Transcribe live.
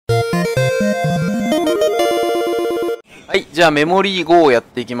はい、じゃあメモリー5をやっ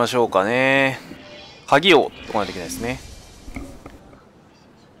ていきましょうかね。鍵を取らないといけないですね。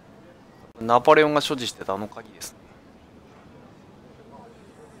ナポレオンが所持してたあの鍵ですね。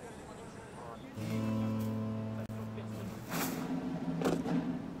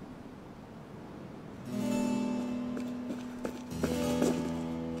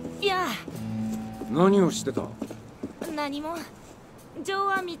いや、何をしてた？何も。錠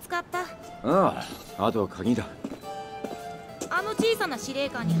は見つかった。ああ、あとは鍵だ。あの小さな司令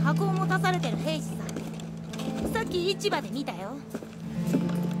官に箱を持たされてる兵士さ。さっき市場で見たよ。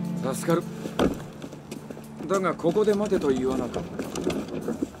助かる。だがここで待てと言わなかっ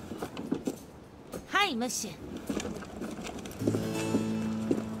た。はい、ムッシュ。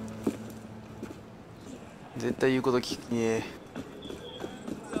絶対言うこと聞きねえ。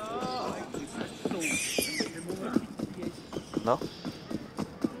なん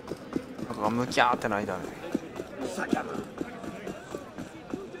かむきゃーってないだね。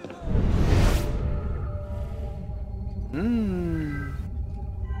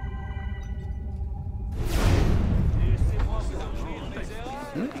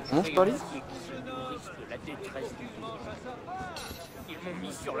この二人？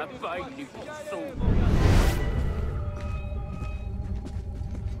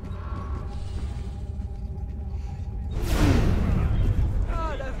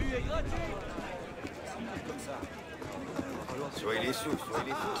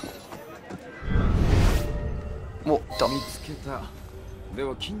もうだ。見つけた。で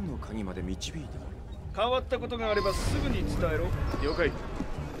は金の鍵まで導いてもらう。変わったことがあればすぐに伝えろ。了解。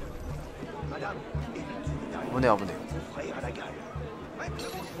危ねえ危ね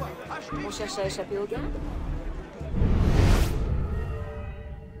On cherche à échapper aux gardes?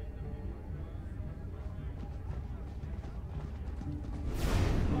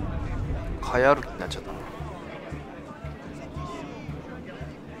 え。早歩きになっちゃったな。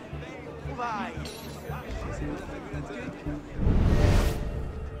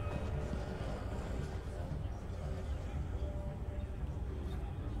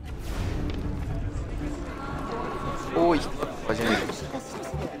おい、始める。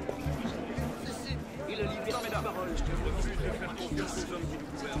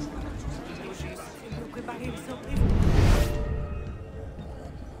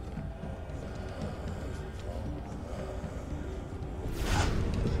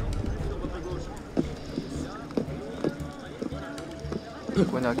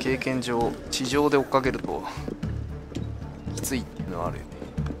これな、経験上地上で追っかけるときついっていうのはあるよね。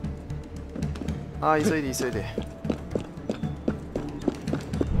ああ、急いで急いで。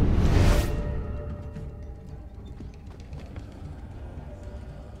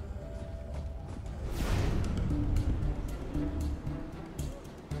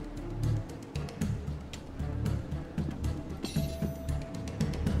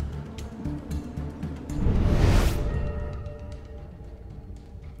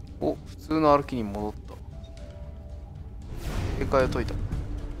お、普通の歩きに戻った。警戒を解いた。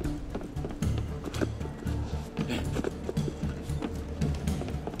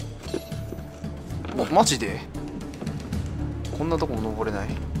お、マジでこんなとこも登れない。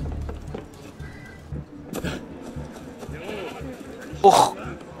おっ、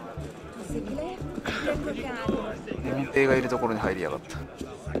門兵がいるところに入りやがった。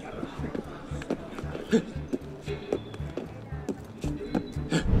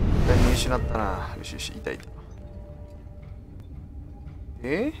見失ったな。よしよし、痛い痛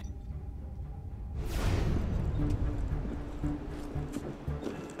い。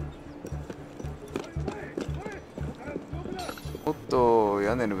おっと、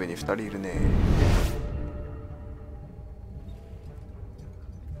屋根の上に2人いるね。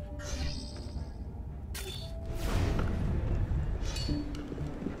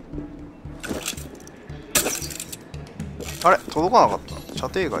あれ、届かなかった。射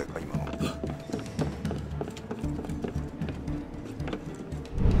程外か今の。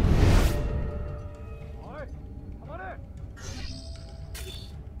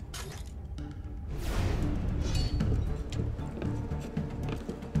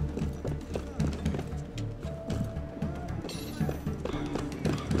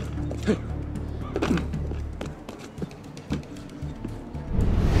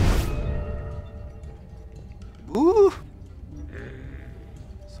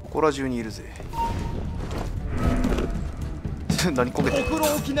そこら中にいるぜ。何こけてる。こんに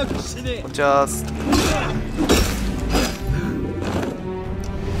ちは。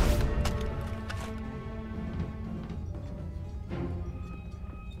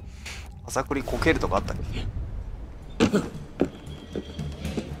朝栗こけるとかあったっけ。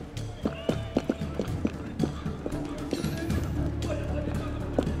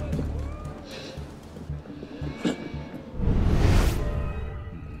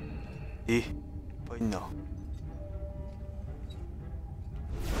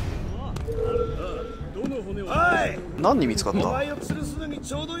何に見つかった？お前を吊るすのに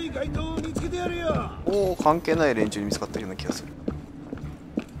ちょうどいい街灯を見つけてやるよ。おお、関係ない連中に見つかったような気がする。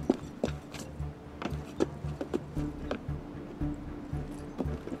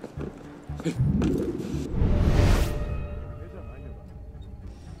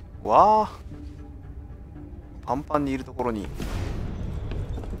わあ、パンパンにいるところに、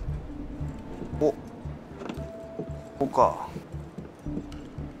ここか。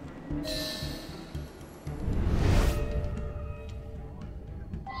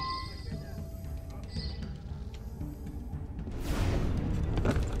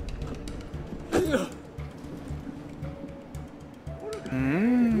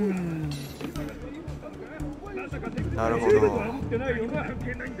なるほど。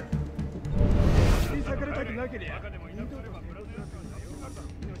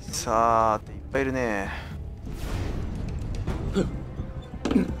さあっていっぱいいるね。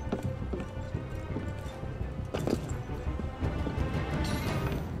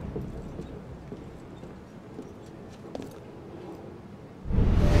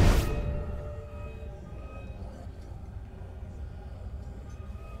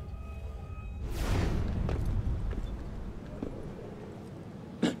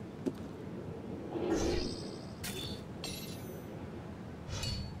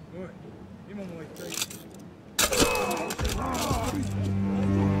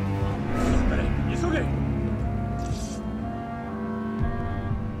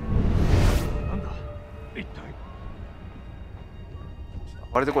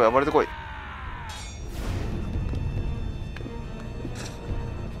暴れてこい、暴れてこい。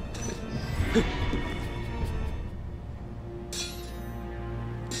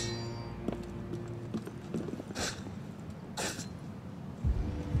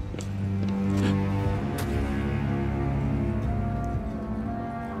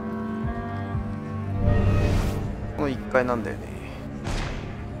この1階なんだよね。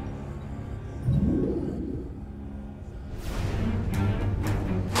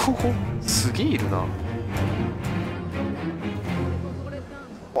すげえいるな。わ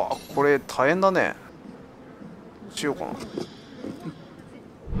あ、これ大変だね。どうしようかな。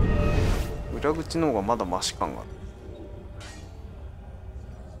裏口の方がまだマシ感がある。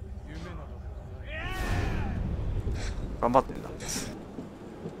頑張ってんだ。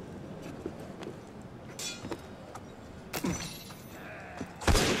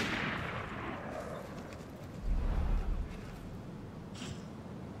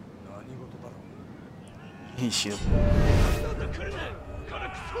いいしよ。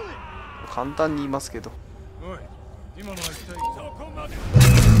簡単に言いますけど。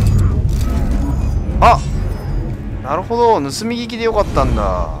あ、なるほど、盗み聞きでよかったん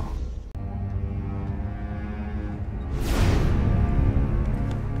だ。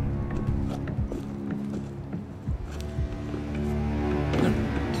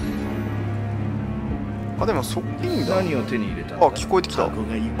あ、でもそっちいいんだ。何を手に入れた？あ、聞こえてきた。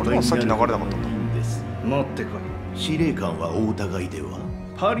俺もさっき流れなかったんだ。持ってこい。司令官はお疑いでは？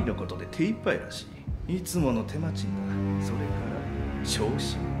パリのことで手一杯らしい。いつもの手間賃だ。それから昇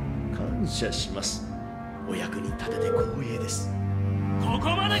進。感謝します。お役に立てて光栄です。ここ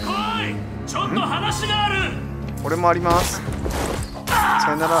まで来い。ちょっと話がある。俺もあります。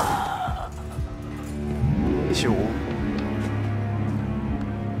さよなら。よいしょ。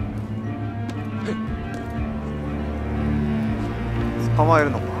捕まえ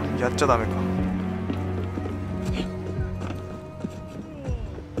るのか。やっちゃダメか。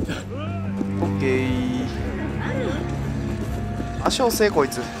オッケー。足押せこい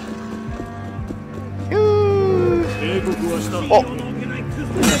つ。ヒュー。お、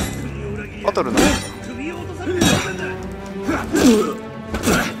バトルな。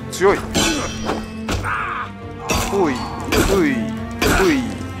強い。おいおいおい。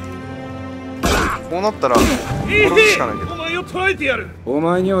こうなったら殺すしかないけど。お前を捕らえてやる。お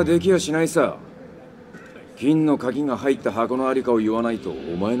前にはできやしないさ。金の鍵が入った箱のありかを言わないと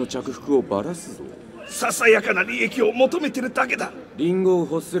お前の着服をバラすぞ。ささやかな利益を求めてるだけだ。リンゴを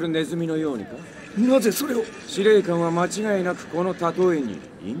欲するネズミのようにか。なぜそれを？司令官は間違いなくこの例えに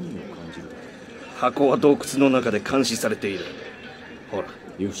意味を感じる。箱は洞窟の中で監視されている。ほら。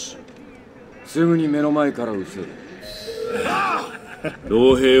よし、すぐに目の前から失せる。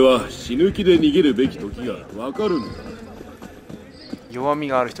老兵は死ぬ気で逃げるべき時がわかるんだ。弱み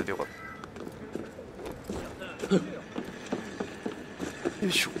がある人でよかった。よ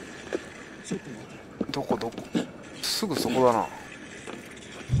いしょ。どこどこ。すぐそこだな。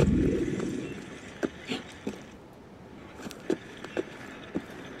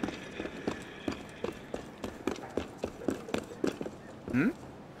ん？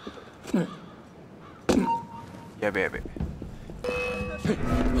やべやべ。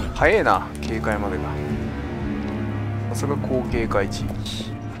早えな、警戒までが。さすが高警戒地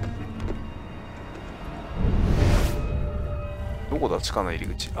域。どこだ、地下の入り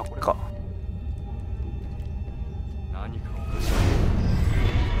口。あ、これか。何かおかしい。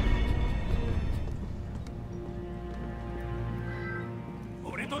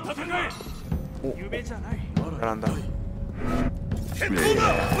俺と戦え。夢じゃない。並んだ。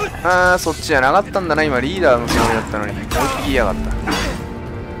あー、そっちじゃなかったんだな。今リーダーのつもりだったのに追いつきやがった。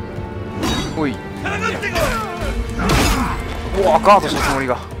おい。おお、ガードしたつもり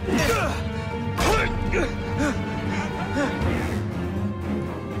が。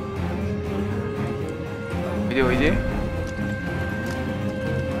おいでおいで。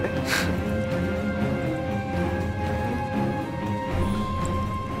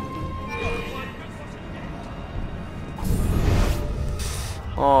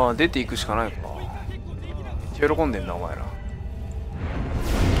ああ、出ていくしかないか。喜んでんなお前ら。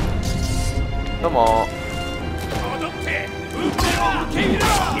どうも。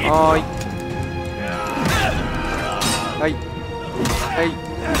はーいはいはい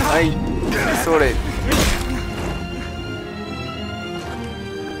はい、それ。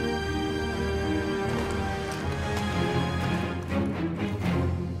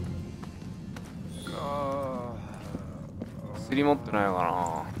薬持ってないかな。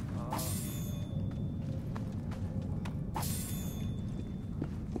よ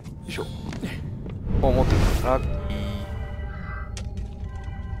いしょ。お、持ってる。ラッキー。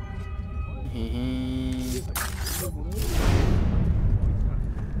ひひー。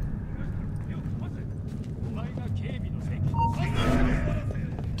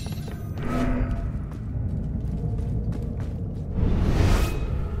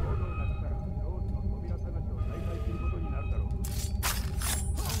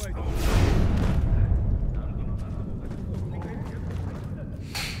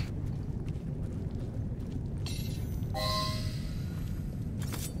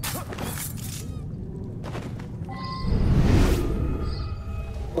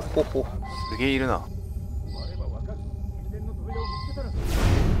ほほ、すげえいるな。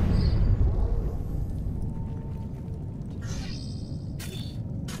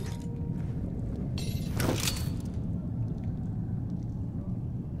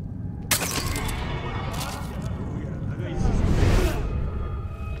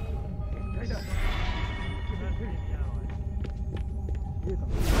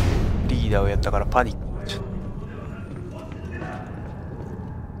リーダーをやったからパニック。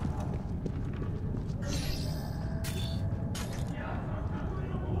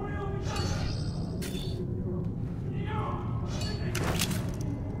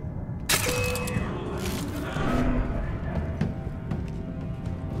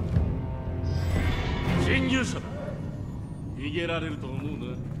侵入者だ。逃げられると思う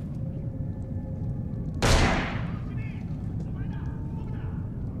な。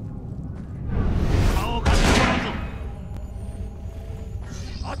顔を貸してもらうぞ。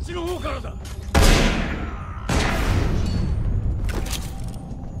あっちの方からだ。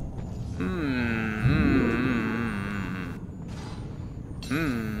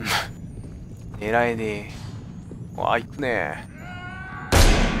狙えねえ。あ、行くね。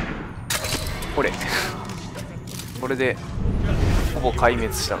これこれでほぼ壊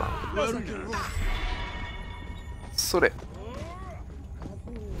滅したな。それ。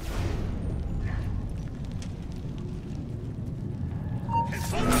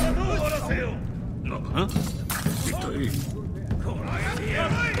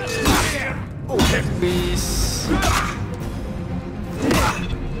ピース。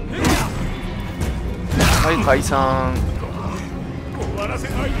はい、解散。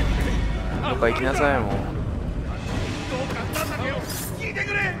どっか行きなさい。もう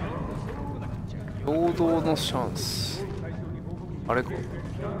平等のチャンス。あれか。よ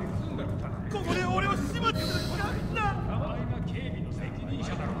い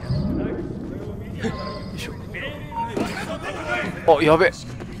しょ。あ、やべ。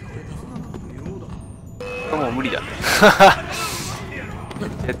もう無理だ。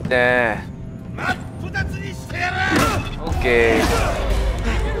絶対。オッケー。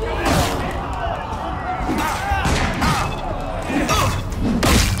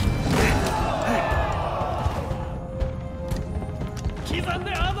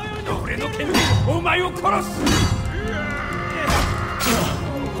俺の剣でお前を殺す。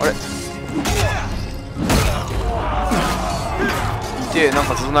あれ、痛え。なん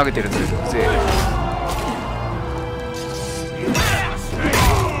かずっと投げてるぜ。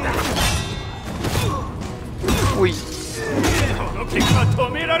おい。この剣は止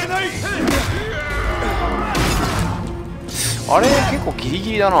められない。あれ結構ギリ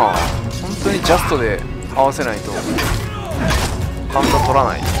ギリだな。本当にジャストで合わせないとカウント取ら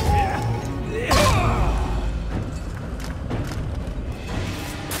ない。よ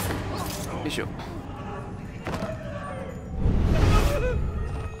いしょ。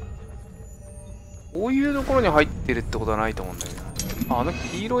こういうところに入ってるってことはないと思うんだけど、あの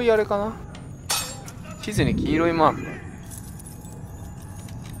黄色いあれかな。地図に黄色いマーク。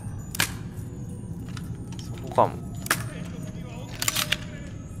そこかも。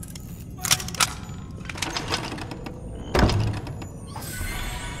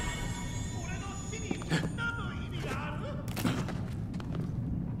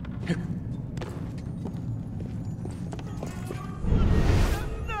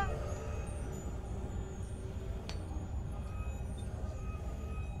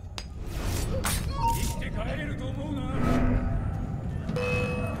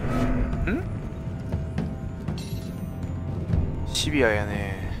シビアや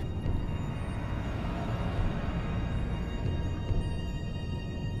ね。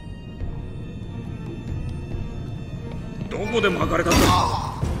どこで巻かれたんだ。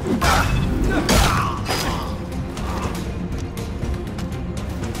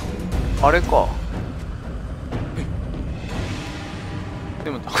あれか。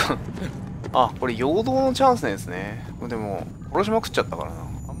でもあ、これ陽動のチャンスですね。でも殺しまくっちゃったからな。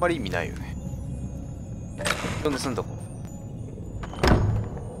あんまり意味ないよね。どんどん済んだこう。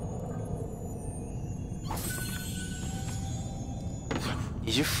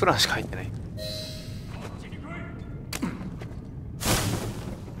20フランしか入ってない。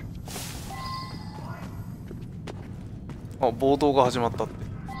あ、暴動が始まったって。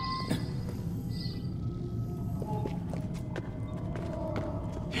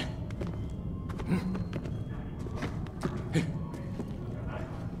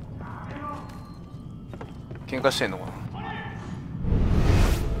喧嘩してんのか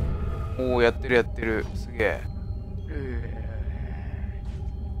な。おお、やってるやってる。すげえ。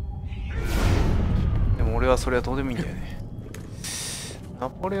でも俺はそれはどうでもいいんだよね。ナ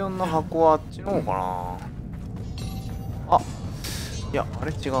ポレオンの箱はあっちの方かな。あ、いや、あ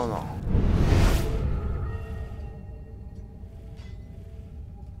れ違うな。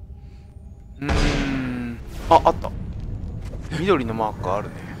あ、あった。緑のマークがある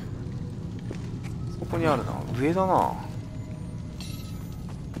ね。そこにあるな。上だな。よ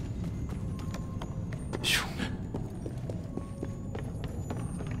いしょ。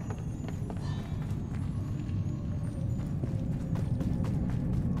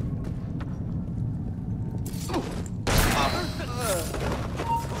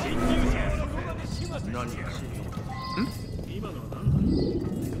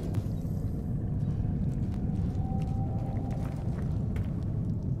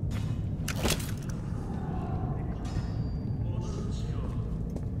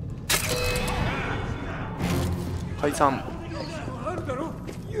解散。あるだろ、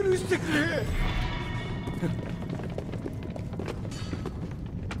許してくれ。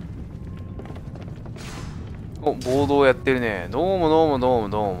お、暴動やってるね。どうもどうもどうも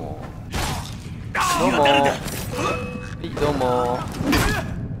どうも。どうも。はい、どうも。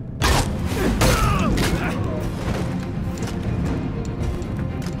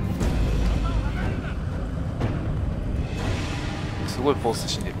すごいポーズ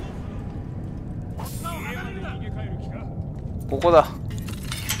死んでる。ここだ。よ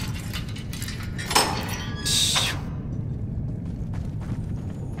いしょ。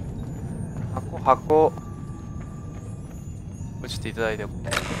箱落ちていただいて。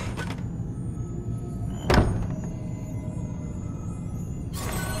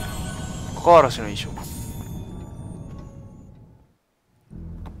赤嵐の衣装。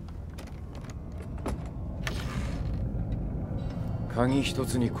鍵一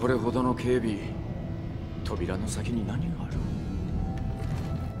つにこれほどの警備。扉の先に何がある？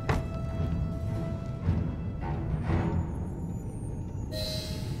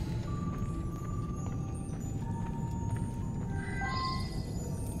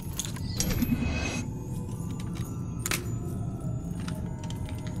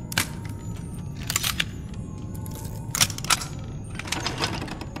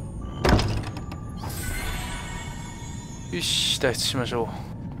よし、脱出しましょう。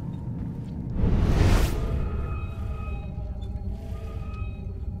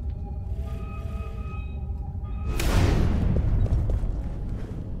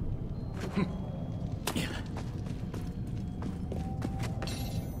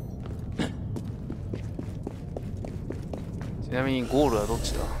ちなみにゴールはどっ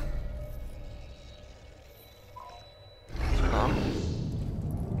ちだ？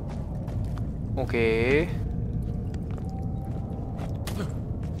オッケー。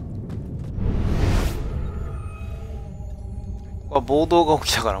暴動が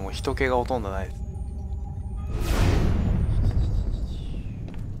起きたからもう人気がほとんどないです。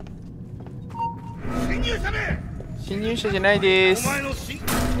侵入者じゃないです。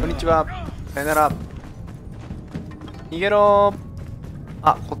こんにちは。さよなら。逃げろー。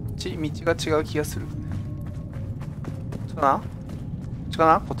あ、こっち道が違う気がする。こっちかな？こっちか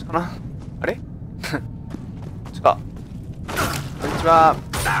な？こっちかな？あれ？こっちか。こんにちは。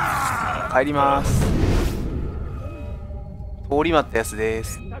帰ります。通り魔ってやつで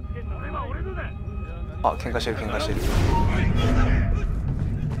す。あ、喧嘩してる喧嘩してる。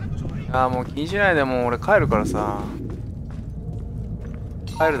ああ、もう気にしないで、もう俺帰るからさ。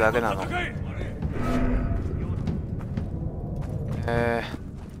帰るだけなの。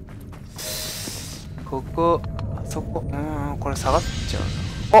ここ、あそこ、これ下がっちゃ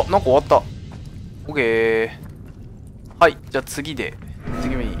うな。あ、なんか終わった。オッケー。はい、じゃあ次に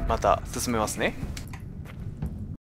また進めますね。